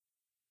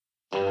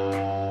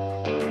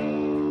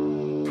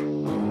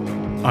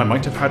I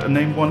might have had a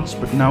name once,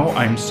 but now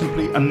I am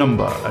simply a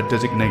number, a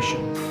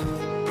designation.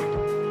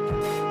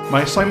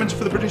 My assignments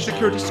for the British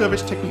Security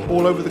Service take me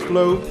all over the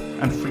globe,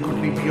 and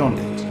frequently beyond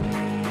it.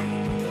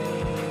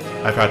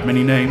 I've had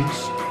many names,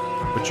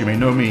 but you may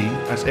know me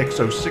as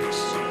X06,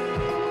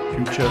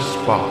 Future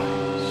Spy.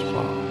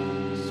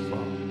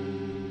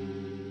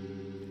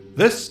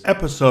 This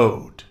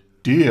episode,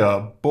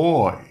 Dear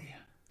Boy.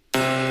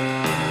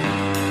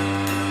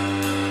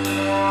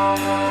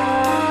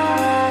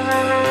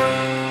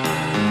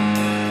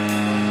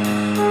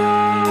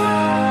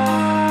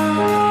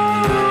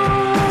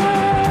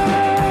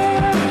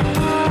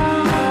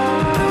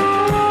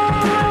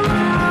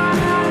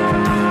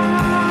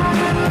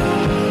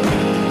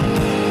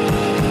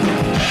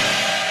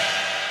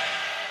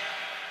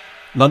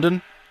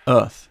 London,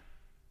 Earth.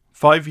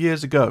 5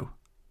 years ago.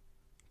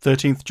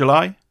 13th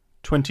July,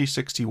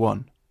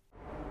 2061.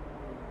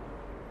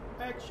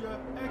 Extra,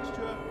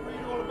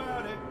 read all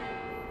about it.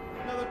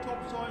 Another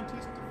top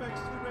scientist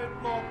defects to the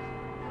Red Block.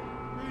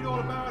 Read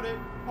all about it.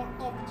 Hot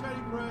off the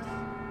telepress.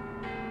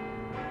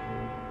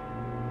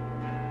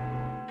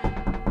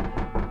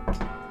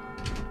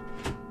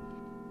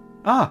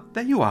 Ah,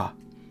 there you are.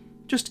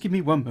 Just give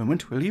me one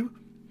moment, will you?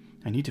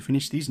 I need to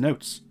finish these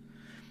notes.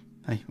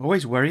 I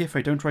always worry if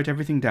I don't write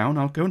everything down,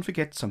 I'll go and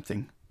forget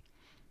something.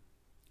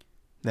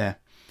 There.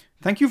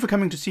 Thank you for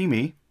coming to see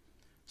me.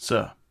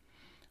 Sir,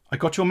 I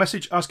got your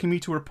message asking me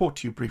to report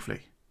to you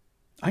briefly.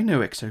 I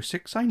know,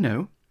 X06, I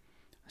know.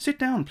 Sit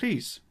down,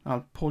 please.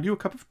 I'll pour you a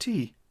cup of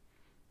tea.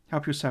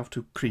 Help yourself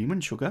to cream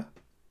and sugar.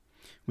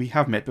 We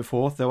have met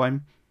before, though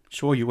I'm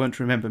sure you won't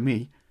remember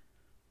me.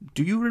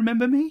 Do you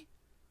remember me?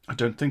 I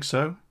don't think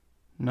so.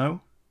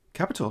 No.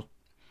 Capital.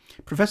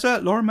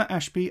 Professor Lorimer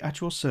Ashby at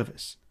your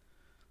service.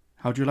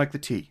 How do you like the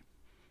tea?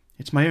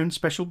 It's my own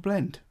special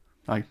blend.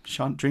 I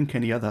shan't drink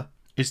any other.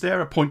 Is there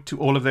a point to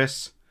all of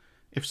this?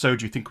 If so,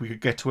 do you think we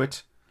could get to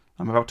it?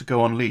 I'm about to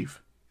go on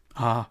leave.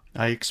 Ah,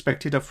 I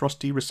expected a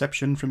frosty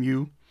reception from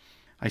you.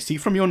 I see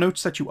from your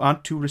notes that you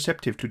aren't too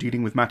receptive to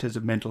dealing with matters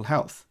of mental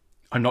health.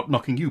 I'm not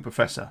knocking you,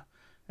 Professor.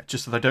 It's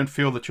just that I don't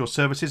feel that your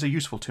services are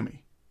useful to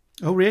me.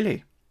 Oh,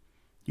 really?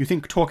 You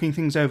think talking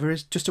things over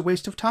is just a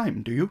waste of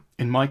time, do you?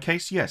 In my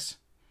case, yes.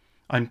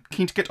 I'm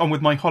keen to get on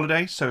with my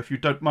holiday, so if you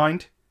don't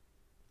mind...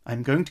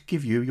 I'm going to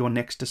give you your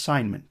next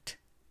assignment.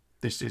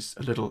 This is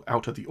a little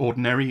out of the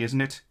ordinary,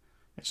 isn't it?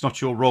 It's not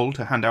your role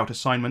to hand out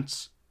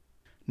assignments.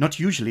 Not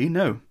usually,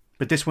 no.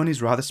 But this one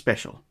is rather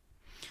special.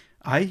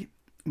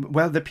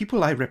 The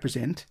people I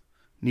represent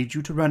need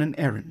you to run an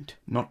errand.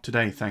 Not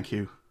today, thank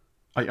you.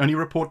 I only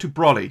report to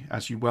Brolly,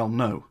 as you well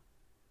know.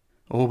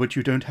 Oh, but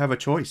you don't have a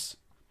choice.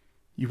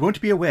 You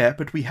won't be aware,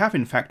 but we have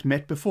in fact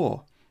met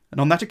before,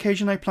 and on that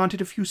occasion I planted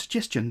a few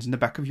suggestions in the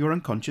back of your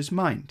unconscious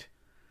mind.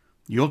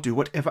 You'll do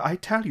whatever I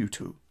tell you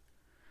to.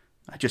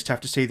 I just have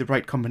to say the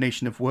right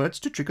combination of words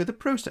to trigger the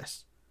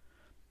process.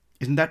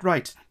 Isn't that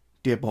right,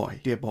 dear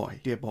boy, dear boy,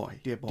 dear boy,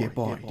 dear boy, dear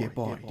boy, dear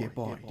boy, dear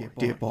boy,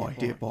 dear boy,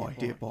 dear boy,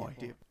 dear boy.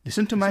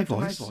 Listen to my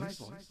voice.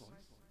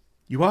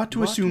 You are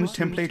to assume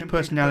template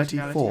personality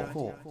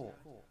 4.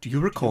 Do you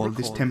recall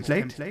this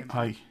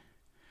template?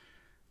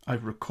 I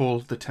recall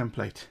the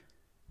template.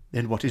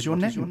 Then what is your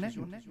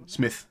name?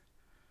 Smith.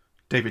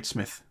 David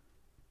Smith.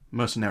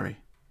 Mercenary.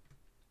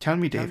 Tell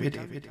me,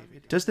 David,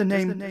 does the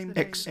name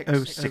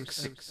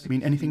X06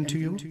 mean anything to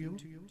you?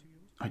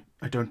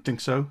 I don't think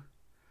so.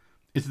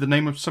 Is it the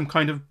name of some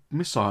kind of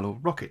missile or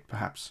rocket,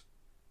 perhaps?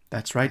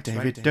 That's right,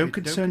 David. Don't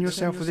concern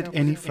yourself with it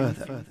any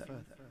further.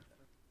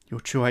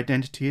 Your true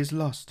identity is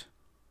lost.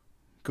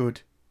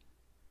 Good.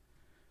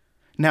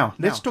 Now,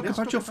 let's talk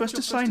about your first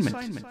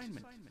assignment.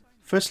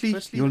 Firstly,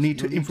 you'll need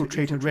to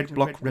infiltrate a Red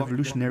Block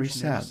revolutionary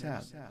cell.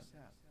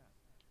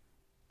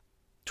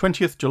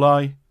 20th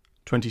July,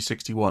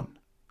 2061.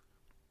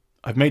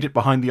 I've made it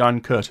behind the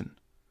Iron Curtain.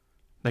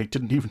 They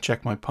didn't even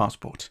check my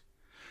passport.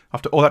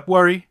 After all that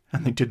worry,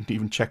 and they didn't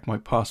even check my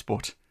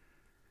passport.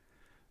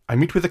 I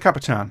meet with the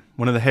Capitan,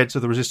 one of the heads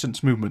of the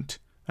resistance movement,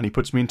 and he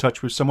puts me in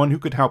touch with someone who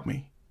could help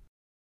me.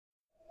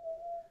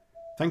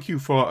 Thank you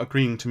for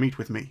agreeing to meet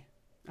with me.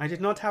 I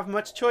did not have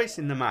much choice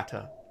in the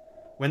matter.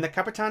 When the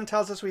Capitan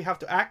tells us we have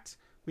to act,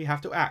 we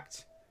have to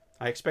act.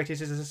 I expect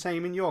it is the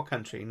same in your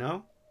country,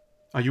 no?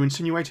 Are you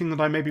insinuating that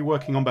I may be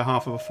working on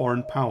behalf of a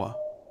foreign power?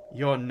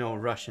 You're no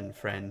Russian,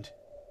 friend.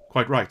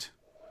 Quite right.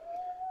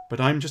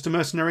 But I'm just a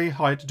mercenary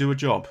hired to do a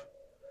job.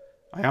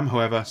 I am,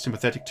 however,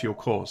 sympathetic to your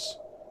cause.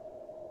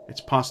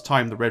 It's past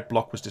time the Red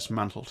Block was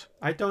dismantled.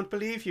 I don't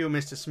believe you,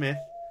 Mr. Smith,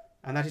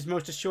 and that is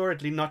most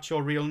assuredly not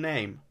your real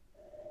name.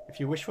 If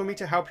you wish for me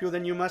to help you,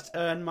 then you must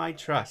earn my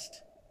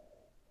trust.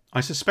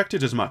 I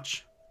suspected as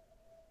much.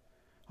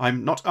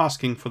 I'm not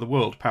asking for the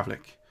world,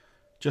 Pavlik.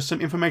 Just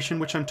some information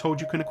which I'm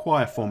told you can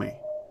acquire for me.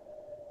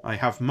 I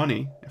have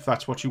money, if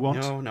that's what you want.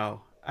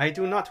 No. I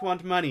do not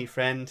want money,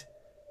 friend.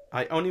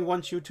 I only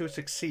want you to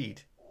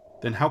succeed.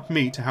 Then help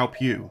me to help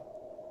you.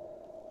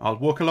 I'll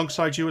walk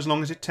alongside you as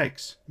long as it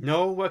takes.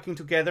 No working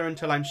together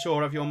until I'm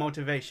sure of your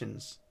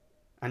motivations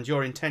and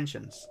your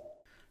intentions.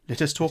 Let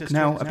us talk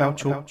now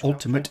about your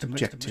ultimate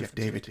objective,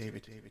 David.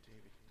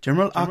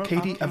 General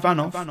Arkady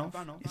Ivanov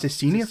is a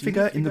senior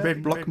figure in the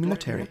Red Bloc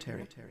military.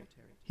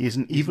 He is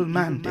an evil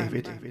man,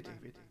 David.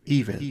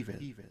 Evil.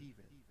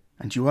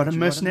 And you are a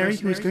mercenary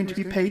who is going to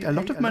be paid a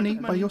lot of money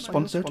by your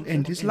sponsor to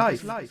end his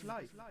life.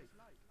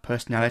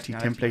 Personality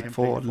template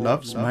 4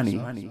 loves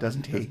money,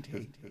 doesn't he?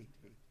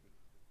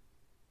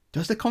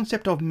 Does the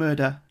concept of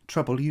murder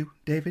trouble you,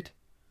 David?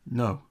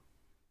 No.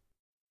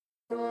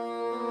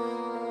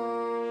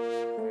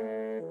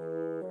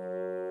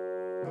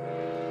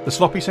 The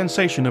sloppy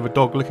sensation of a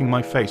dog licking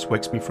my face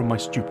wakes me from my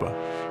stupor.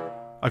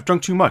 I've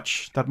drunk too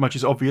much, that much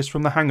is obvious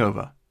from the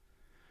hangover.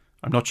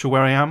 I'm not sure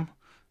where I am,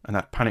 and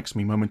that panics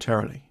me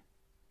momentarily.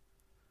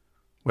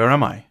 Where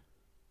am I?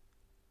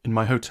 In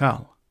my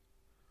hotel.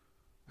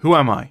 Who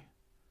am I?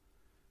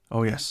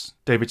 Oh yes,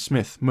 David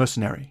Smith,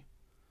 mercenary.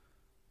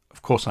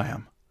 Of course I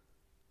am.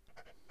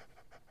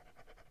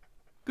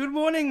 Good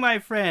morning, my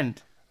friend.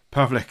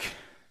 Pavlik,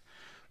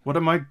 what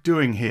am I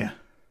doing here?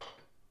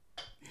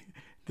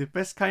 The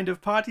best kind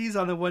of parties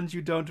are the ones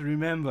you don't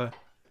remember.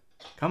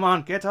 Come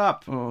on, get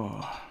up.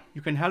 Oh,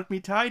 You can help me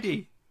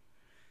tidy.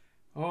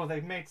 Oh,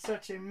 they've made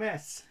such a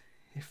mess.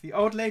 If the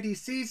old lady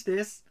sees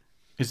this...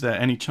 is there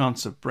any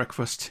chance of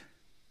breakfast?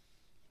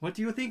 What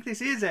do you think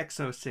this is,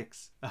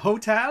 XO6? A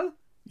hotel?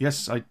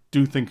 Yes, I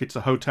do think it's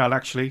a hotel,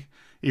 actually,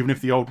 even if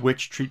the old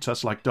witch treats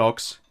us like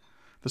dogs.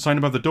 The sign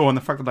above the door and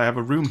the fact that I have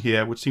a room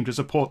here would seem to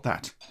support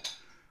that.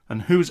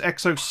 And who's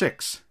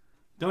XO6?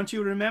 Don't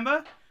you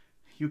remember?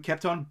 You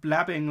kept on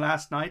blabbing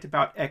last night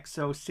about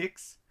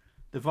XO6.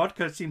 The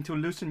vodka seemed to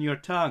loosen your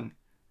tongue.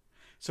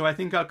 So I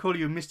think I'll call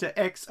you Mr.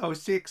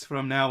 XO6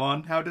 from now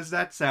on. How does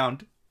that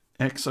sound?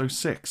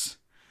 XO6?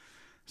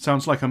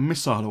 Sounds like a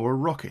missile or a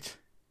rocket.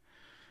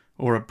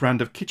 Or a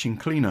brand of kitchen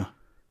cleaner.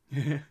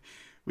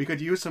 We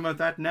could use some of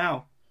that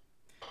now.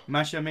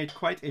 Masha made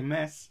quite a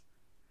mess.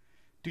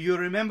 Do you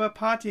remember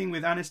partying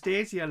with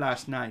Anastasia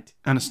last night?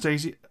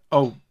 Anastasia?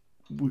 Oh,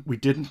 we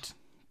didn't,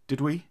 did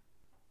we?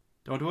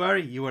 Don't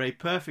worry, you were a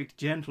perfect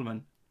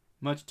gentleman,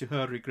 much to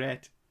her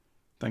regret.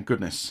 Thank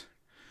goodness.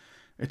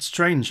 It's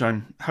strange,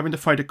 I'm having to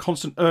fight a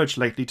constant urge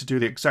lately to do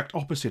the exact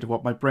opposite of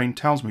what my brain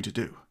tells me to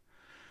do.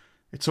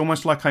 It's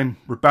almost like I'm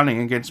rebelling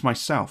against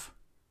myself.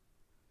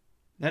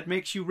 That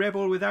makes you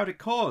rebel without a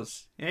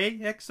cause, eh,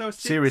 XO6?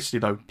 Seriously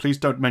though, please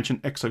don't mention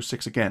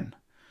XO6 again.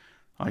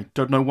 I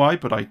don't know why,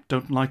 but I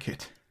don't like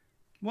it.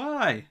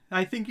 Why?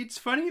 I think it's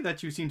funny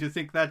that you seem to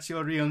think that's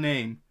your real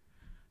name.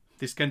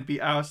 This can be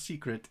our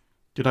secret.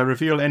 Did I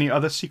reveal any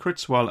other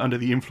secrets while under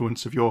the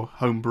influence of your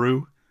home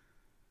brew?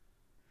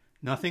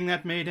 Nothing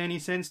that made any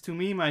sense to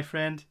me, my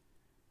friend.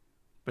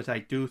 But I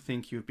do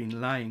think you've been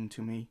lying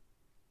to me.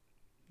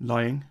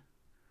 Lying?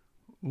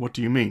 What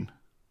do you mean?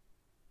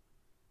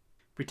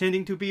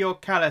 Pretending to be all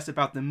callous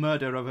about the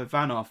murder of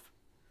Ivanov.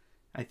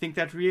 I think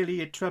that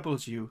really it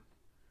troubles you.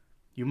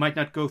 You might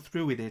not go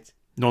through with it.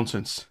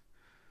 Nonsense.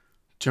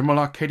 General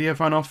Arkady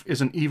Ivanov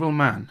is an evil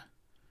man.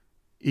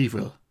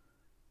 Evil.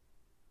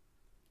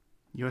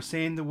 You're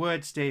saying the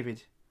words,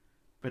 David,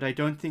 but I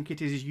don't think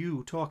it is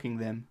you talking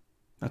them.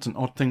 That's an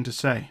odd thing to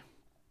say.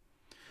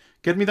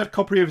 Get me that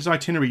copy of his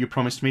itinerary you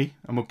promised me,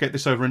 and we'll get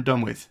this over and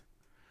done with.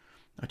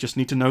 I just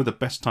need to know the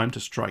best time to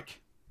strike.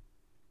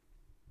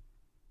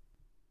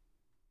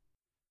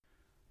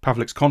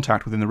 Pavlik's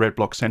contact within the Red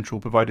Bloc Central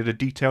provided a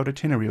detailed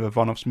itinerary of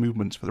Ivanov's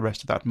movements for the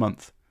rest of that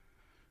month.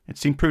 It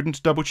seemed prudent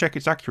to double-check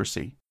its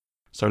accuracy,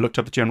 so I looked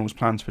up the General's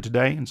plans for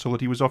today and saw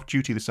that he was off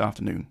duty this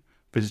afternoon,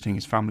 visiting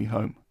his family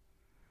home.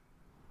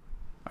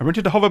 I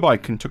rented a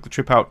hoverbike and took the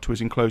trip out to his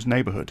enclosed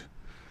neighbourhood,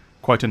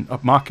 quite an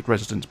upmarket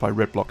residence by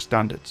Red Bloc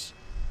standards.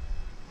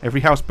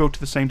 Every house built to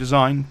the same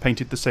design,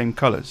 painted the same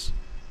colours.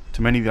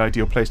 To many the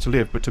ideal place to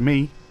live, but to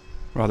me,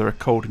 rather a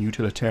cold and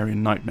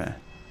utilitarian nightmare.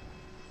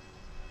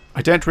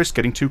 I daren't risk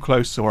getting too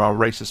close or I'll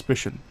raise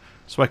suspicion,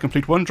 so I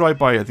complete one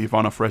drive-by of the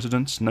Ivanov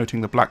residence,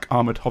 noting the black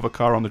armoured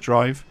hovercar on the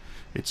drive,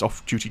 its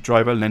off-duty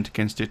driver leant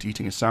against it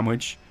eating a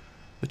sandwich.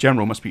 The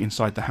General must be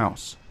inside the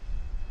house.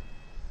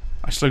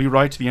 I slowly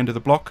ride to the end of the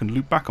block and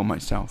loop back on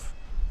myself.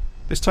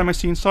 This time I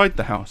see inside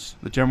the house.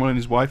 The General and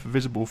his wife are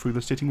visible through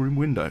the sitting room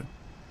window.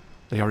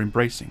 They are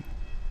embracing.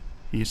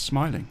 He is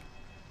smiling.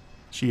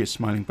 She is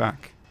smiling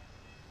back.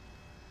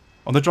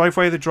 On the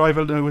driveway, the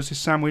driver lowers his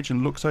sandwich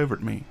and looks over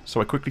at me,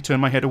 so I quickly turn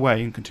my head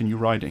away and continue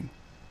riding.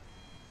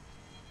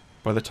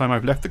 By the time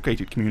I've left the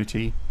gated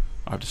community,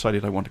 I've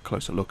decided I want a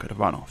closer look at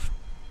Ivanov.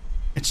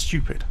 It's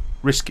stupid,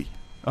 risky,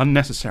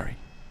 unnecessary.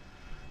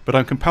 But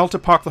I'm compelled to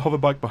park the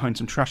hoverbike behind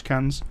some trash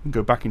cans and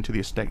go back into the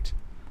estate.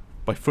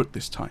 By foot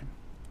this time.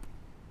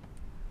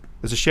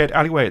 There's a shared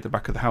alleyway at the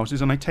back of the houses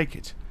and I take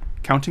it,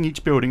 counting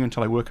each building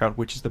until I work out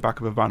which is the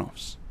back of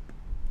Ivanov's.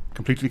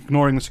 Completely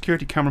ignoring the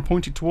security camera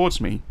pointed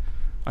towards me,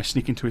 I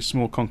sneak into his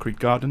small concrete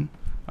garden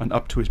and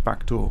up to his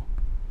back door.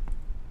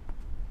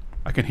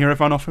 I can hear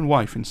Ivanov and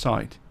wife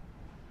inside.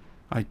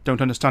 I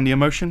don't understand the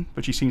emotion,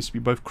 but she seems to be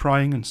both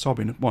crying and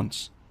sobbing at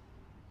once.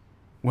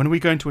 When are we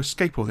going to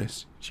escape all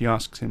this? She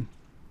asks him.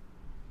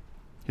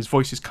 His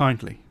voice is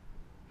kindly.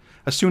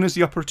 As soon as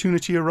the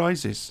opportunity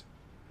arises.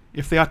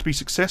 If they are to be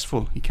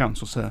successful, he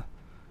counsels her,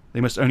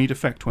 they must only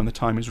defect when the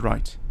time is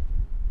right.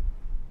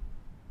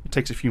 It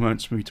takes a few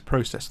moments for me to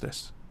process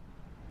this.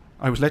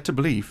 I was led to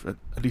believe,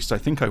 at least I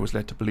think I was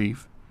led to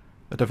believe,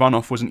 that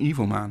Ivanov was an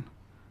evil man,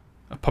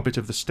 a puppet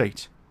of the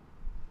state.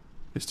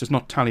 This does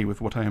not tally with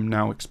what I am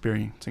now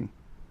experiencing.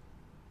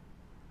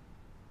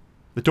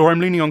 The door I'm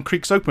leaning on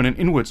creaks open and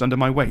inwards under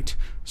my weight.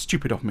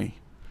 Stupid of me.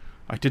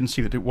 I didn't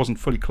see that it wasn't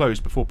fully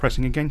closed before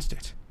pressing against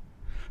it.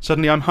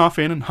 Suddenly I'm half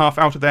in and half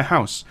out of their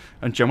house,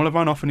 and General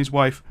Ivanov and his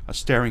wife are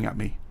staring at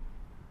me.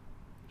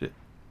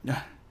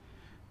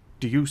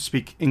 Do you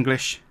speak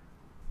English?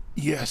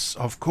 Yes,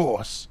 of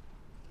course.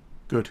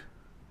 Good.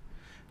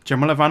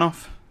 General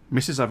Ivanov,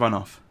 Mrs.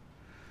 Ivanov,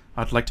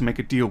 I'd like to make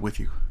a deal with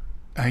you.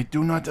 I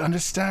do not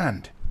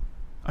understand.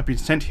 I've been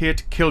sent here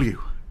to kill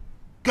you.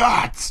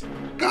 Gods!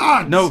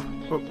 Gods! No,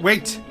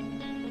 wait.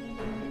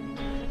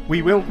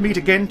 We will meet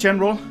again,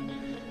 General,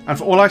 and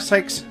for all our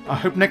sakes, I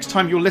hope next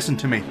time you'll listen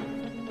to me.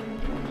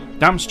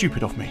 Damn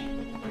stupid of me.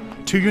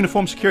 2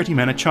 uniformed security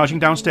men are charging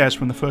downstairs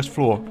from the first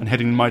floor and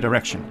heading in my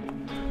direction.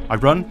 I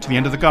run to the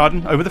end of the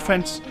garden, over the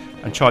fence,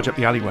 and charge up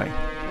the alleyway.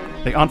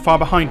 They aren't far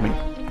behind me.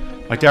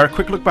 I dare a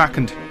quick look back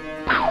and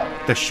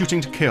they're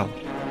shooting to kill.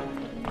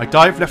 I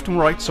dive left and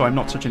right so I'm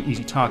not such an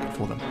easy target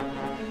for them.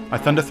 I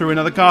thunder through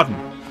another garden,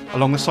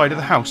 along the side of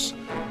the house,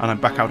 and I'm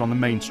back out on the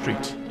main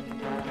street.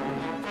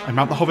 I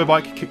mount the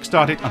hoverbike,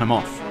 kickstart it, and I'm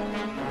off.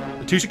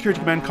 The 2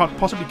 security men can't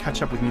possibly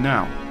catch up with me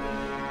now.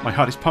 My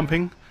heart is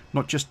pumping,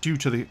 not just due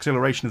to the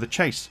exhilaration of the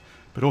chase,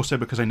 but also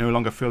because I no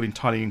longer feel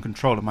entirely in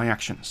control of my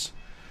actions.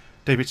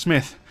 David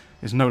Smith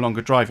is no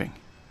longer driving.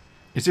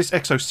 Is this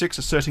X-06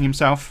 asserting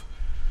himself?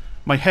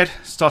 My head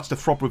starts to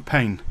throb with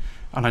pain,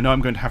 and I know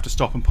I'm going to have to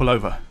stop and pull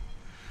over.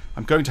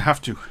 I'm going to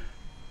have to.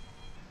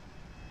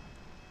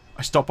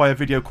 I stop by a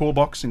video call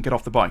box and get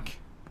off the bike.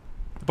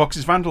 The box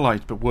is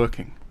vandalized but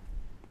working.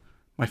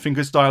 My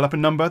fingers dial up a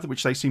number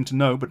which they seem to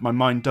know, but my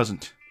mind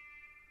doesn't.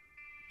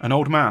 An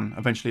old man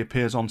eventually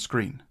appears on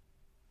screen.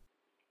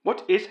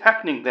 What is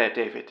happening there,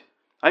 David?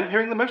 I'm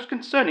hearing the most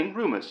concerning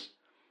rumours.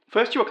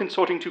 First you are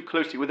consorting too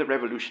closely with the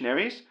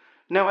revolutionaries.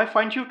 Now I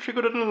find you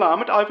triggered an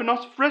alarm at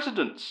Ivanov's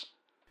residence.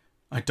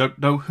 I don't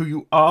know who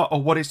you are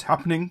or what is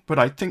happening, but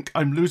I think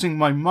I'm losing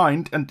my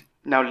mind and...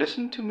 Now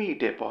listen to me,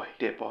 dear boy,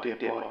 dear boy, dear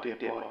boy, dear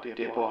boy,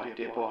 dear boy,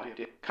 dear boy.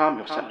 Calm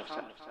yourself.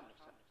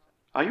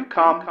 Are you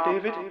calm,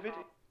 David?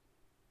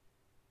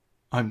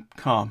 I'm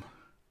calm.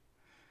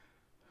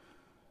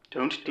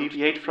 Don't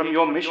deviate from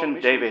your mission,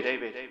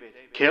 David.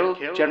 Kill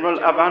General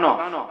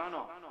Ivanov.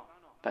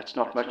 That's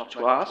not much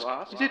to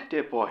ask, is it,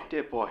 dear boy,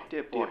 dear boy,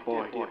 dear boy,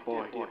 dear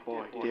boy, dear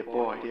boy, dear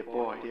boy, dear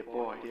boy, dear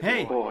boy, dear boy.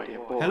 Hey,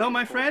 hello,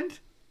 my friend.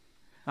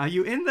 Are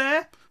you in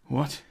there?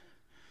 What?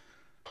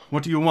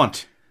 What do you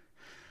want?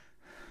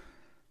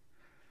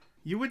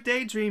 You were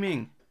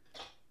daydreaming.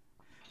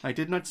 I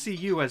did not see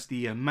you as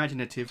the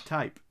imaginative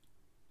type.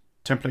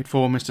 Template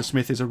 4, Mr.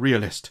 Smith is a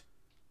realist.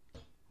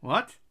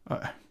 What?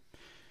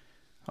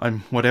 I'm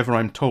whatever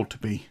I'm told to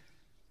be.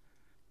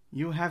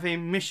 You have a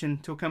mission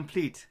to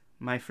complete,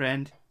 my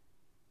friend.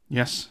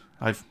 Yes,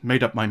 I've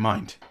made up my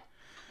mind.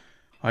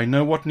 I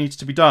know what needs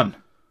to be done.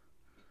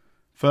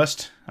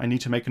 First, I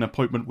need to make an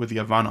appointment with the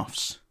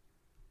Ivanovs.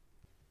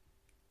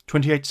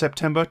 28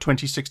 September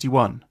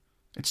 2061.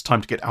 It's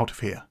time to get out of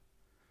here.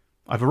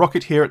 I've a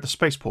rocket here at the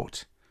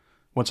spaceport.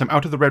 Once I'm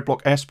out of the Red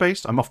Block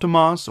airspace, I'm off to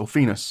Mars or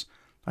Venus.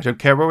 I don't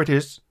care where it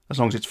is, as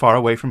long as it's far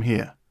away from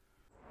here.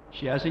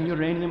 Shares in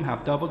uranium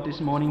have doubled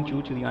this morning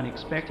due to the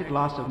unexpected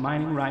loss of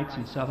mining rights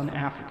in southern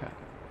Africa.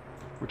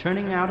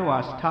 Returning now to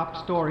our top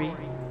story,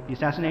 the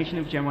assassination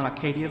of General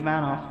Arkady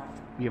Ivanov,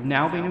 we have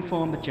now been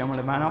informed that General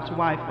Ivanov's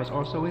wife was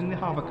also in the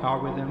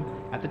hovercar with him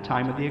at the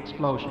time of the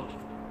explosion.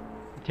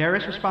 The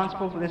terrorist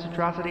responsible for this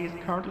atrocity is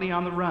currently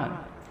on the run.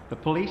 The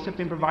police have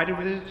been provided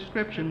with his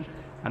description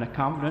and are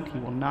confident he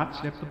will not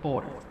slip the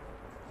border.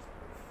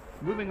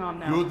 Moving on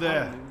now. You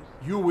there,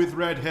 you with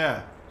red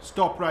hair,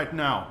 stop right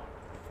now.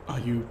 Are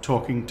you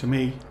talking to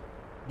me?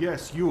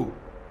 Yes, you.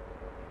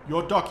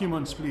 Your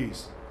documents,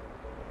 please.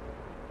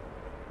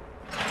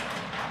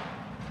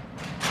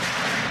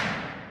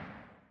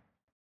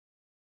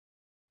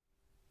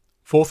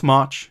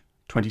 March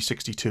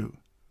 2062.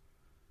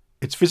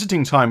 It's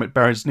visiting time at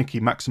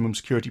Berezhniki Maximum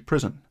Security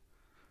Prison.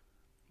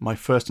 My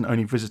first and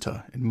only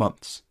visitor in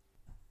months.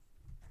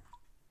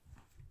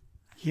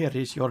 Here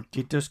is your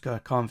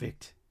Diduska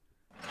convict.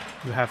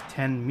 You have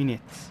 10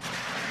 minutes.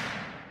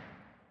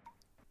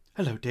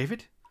 Hello,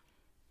 David.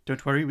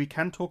 Don't worry, we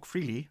can talk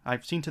freely.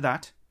 I've seen to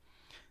that.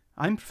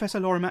 I'm Professor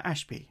Lorimer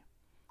Ashby.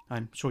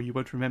 I'm sure you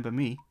won't remember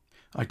me.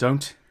 I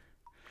don't.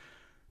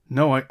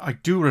 No, I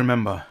do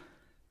remember.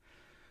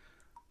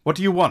 What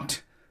do you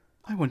want?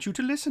 I want you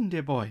to listen,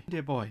 dear boy.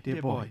 Dear boy,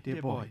 dear boy,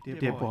 dear boy,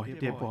 dear boy,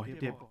 dear boy,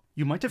 dear boy.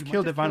 You might have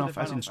killed Ivanov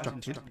as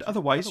instructed, but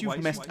otherwise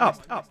you've messed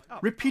up.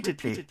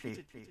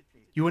 Repeatedly.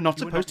 You were not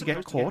supposed to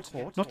get caught,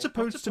 not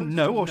supposed to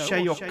know or share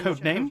your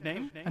code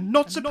name, and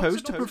not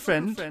supposed to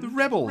befriend the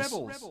rebels.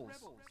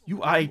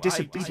 You are a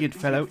disobedient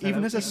fellow,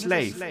 even as a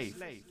slave.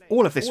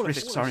 All of this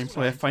risks our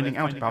employer finding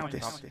out about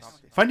this.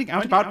 Finding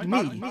out about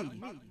me.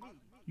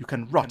 You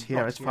can rot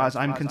here as far as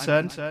I'm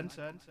concerned.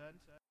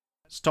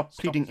 Stop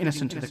pleading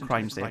innocent to the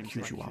crimes they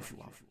accuse you of.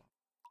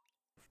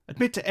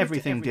 Admit to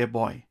everything, dear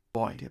boy.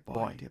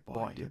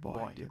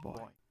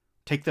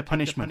 Take the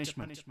punishment.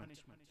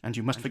 And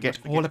you must forget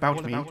all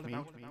about me.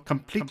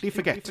 Completely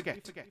forget.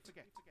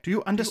 Do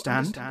you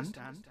understand?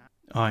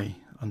 I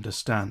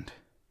understand.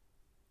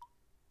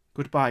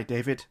 Goodbye,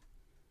 David.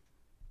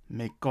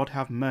 May God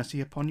have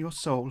mercy upon your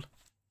soul.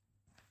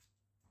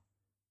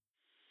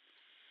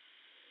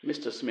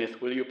 Mr.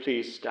 Smith, will you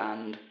please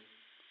stand?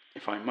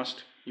 If I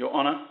must, Your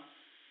Honor.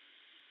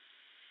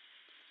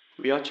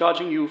 We are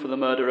charging you for the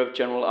murder of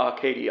General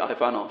Arkady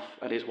Ivanov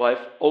and his wife,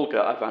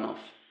 Olga Ivanov.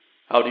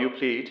 How do you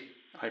plead?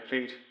 I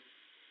plead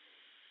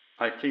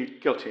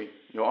guilty,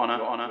 Your Honor.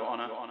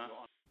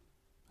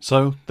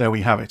 So, there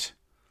we have it.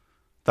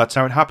 That's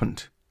how it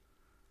happened.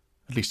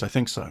 At least I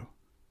think so.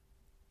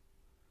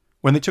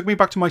 When they took me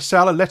back to my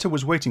cell, a letter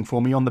was waiting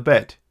for me on the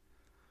bed.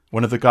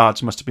 One of the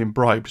guards must have been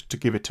bribed to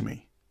give it to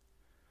me.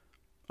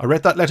 I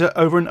read that letter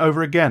over and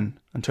over again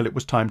until it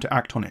was time to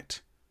act on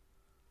it.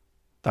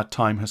 That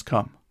time has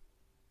come.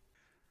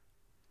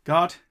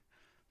 Guard!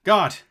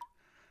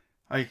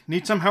 I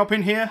need some help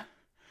in here.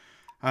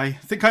 I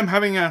think I'm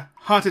having a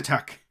heart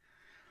attack.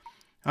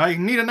 I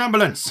need an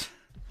ambulance.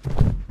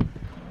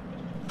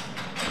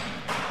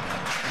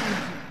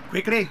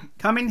 Quickly,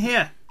 come in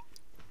here.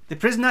 The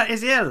prisoner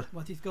is ill.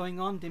 What is going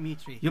on,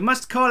 Dimitri? You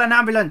must call an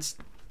ambulance.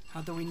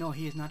 How do we know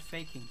he is not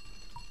faking?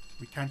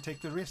 We can't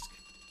take the risk.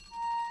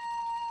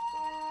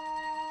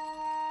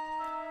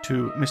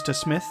 To Mr.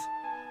 Smith,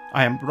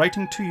 I am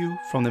writing to you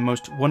from the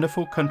most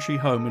wonderful country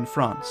home in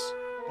France.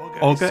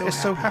 Olga is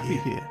so happy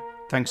here,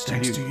 thanks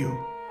to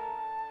you.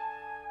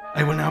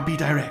 I will now be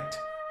direct.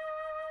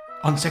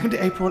 On 2nd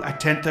April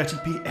at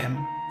 10:30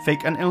 p.m,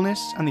 fake an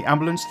illness and the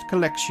ambulance that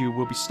collects you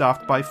will be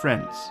staffed by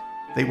friends.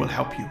 They will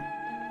help you.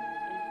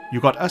 You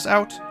got us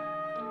out,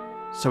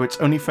 so it's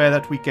only fair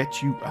that we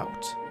get you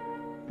out.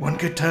 One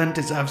good turn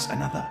deserves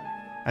another,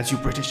 as you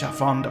British are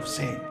fond of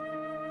saying.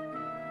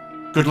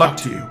 Good luck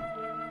to you.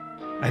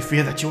 I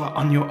fear that you are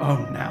on your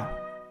own now.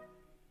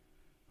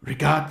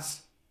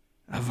 Regards,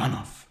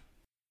 Ivanov.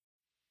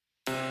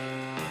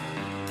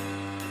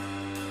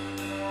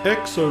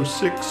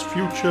 XO6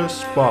 Future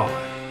Spy,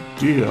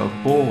 Dear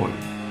Boy.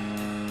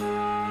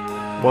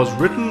 Was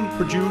written,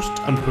 produced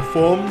and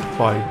performed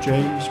by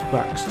James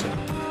Baxter.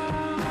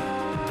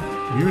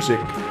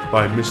 Music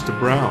by Mr.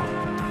 Brown.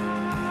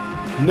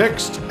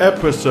 Next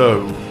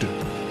episode,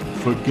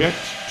 Forget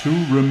to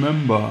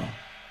Remember.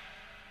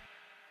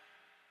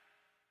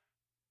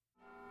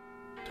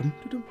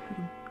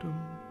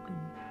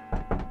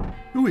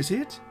 Who is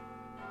it?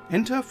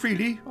 Enter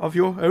freely of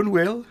your own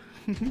will.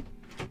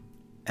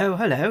 Oh,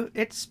 hello.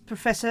 It's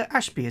Professor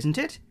Ashby, isn't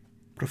it?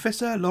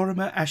 Professor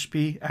Lorimer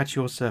Ashby at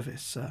your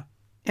service, sir.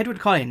 Edward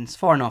Collins,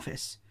 Foreign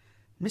Office.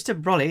 Mr.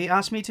 Brolly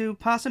asked me to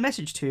pass a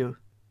message to you.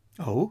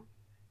 Oh,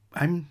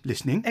 I'm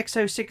listening.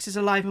 XO6 is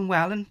alive and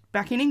well and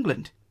back in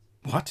England.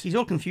 What? He's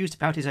all confused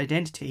about his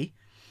identity.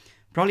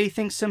 Brolly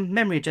thinks some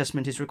memory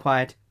adjustment is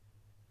required.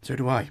 So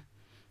do I.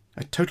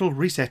 A total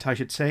reset, I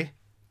should say.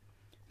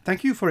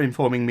 Thank you for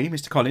informing me,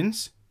 Mr.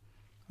 Collins.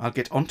 I'll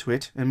get onto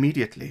it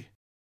immediately.